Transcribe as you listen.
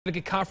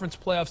Conference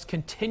playoffs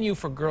continue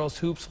for girls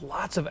hoops.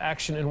 Lots of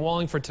action in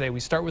Wallingford today. We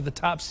start with the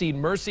top seed,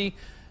 Mercy.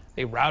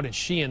 They routed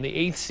Sheehan, the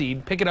 8th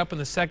seed. Pick it up in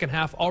the second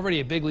half. Already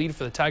a big lead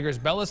for the Tigers.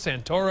 Bella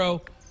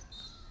Santoro,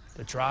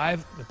 the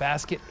drive, the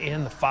basket,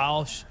 and the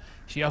foul.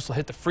 She also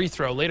hit the free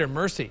throw. Later,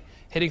 Mercy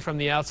hitting from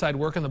the outside,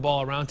 working the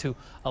ball around to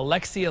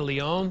Alexia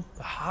Leon.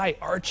 The high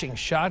arching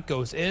shot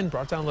goes in.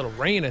 Brought down a little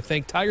rain, I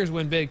think. Tigers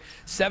win big,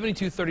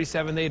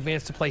 72-37. They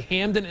advance to play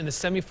Hamden in the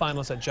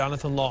semifinals at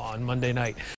Jonathan Law on Monday night.